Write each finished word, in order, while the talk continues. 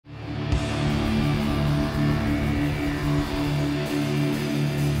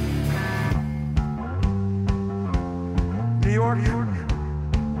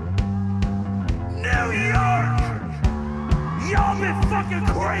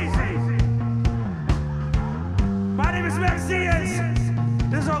crazy. My name is Max Diaz.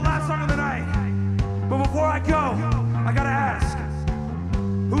 This is our last song of the night. But before I go, I gotta ask,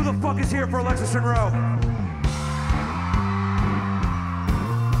 who the fuck is here for Alexis Monroe?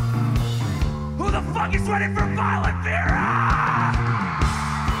 Who the fuck is ready for violent VIRA?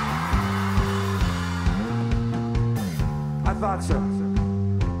 I thought so.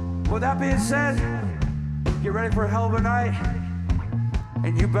 With that being said, get ready for a hell of a night,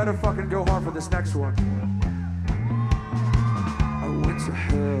 and you better fucking go hard for this next one. I went to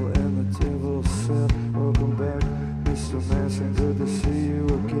hell and the devil said, welcome back, Mr. Manson, good to see you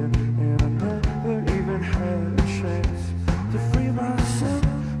again. And I never even had a chance to free myself,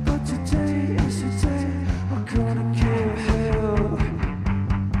 but today is the day I'm gonna kill hell.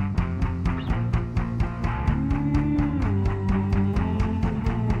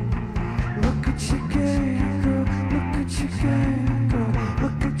 Look at your game, girl, look at your game, girl,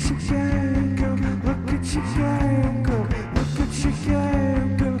 look at your game, girl, look at your game, girl. Look at your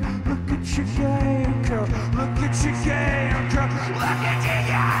game, girl. Look at your game, girl. Look at your game, girl. Look at your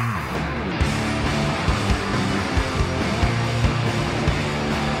game.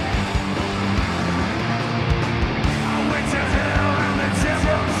 I went to hell and the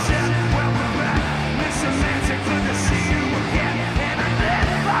devil said, welcome back, Mr. Manson, good to see you again. And I never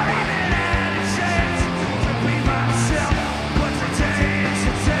even had a chance to be myself, but today is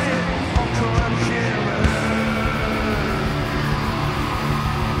the day I'm gonna kill her.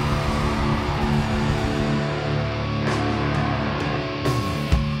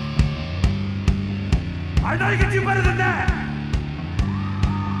 I know you can do better than that.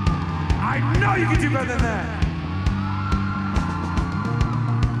 I know you can do better than that.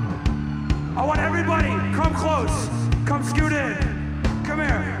 I want everybody, come close. Come scoot in. Come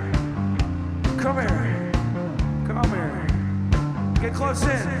here. Come here. Come here. Get close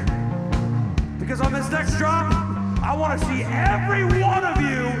in. Because on this next drop, I want to see every one of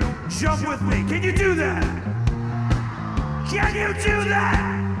you jump with me. Can you do that? Can you do that?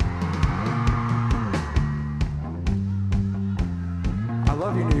 I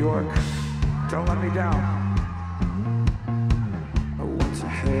love you, New York. Don't let me down. I went to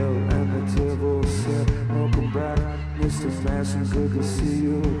hell and the devil said, welcome back, Mr. Manson, good to see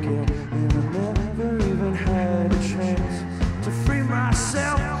you again. And I never even had a chance to free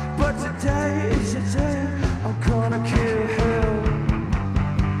myself, but today is the day I'm gonna kill hell.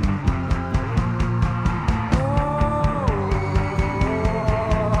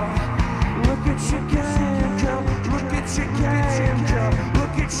 Look at your game, girl. Look at your game, girl.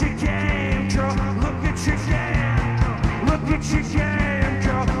 Look at your game, girl. Look at your game, girl. Look at your game,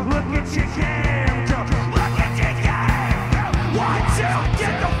 girl. Look at your game, girl. Look at your game, girl. 1, 2,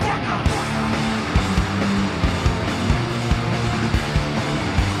 get the fuck up.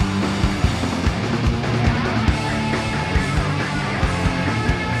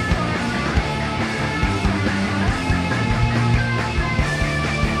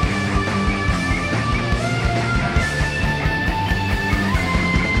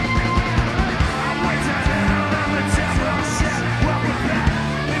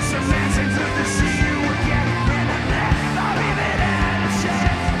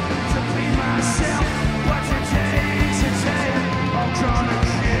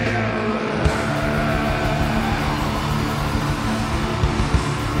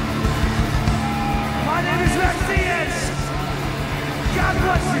 God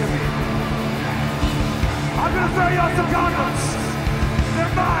bless you. I'm gonna throw you out some condoms.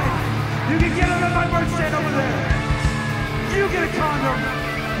 They're mine. You can get them at my merch stand over there. You get a condom.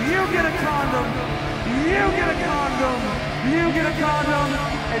 You get a condom. You get a condom. You get a condom.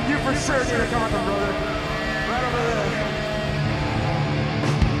 And you for sure get a condom, brother. Right over there.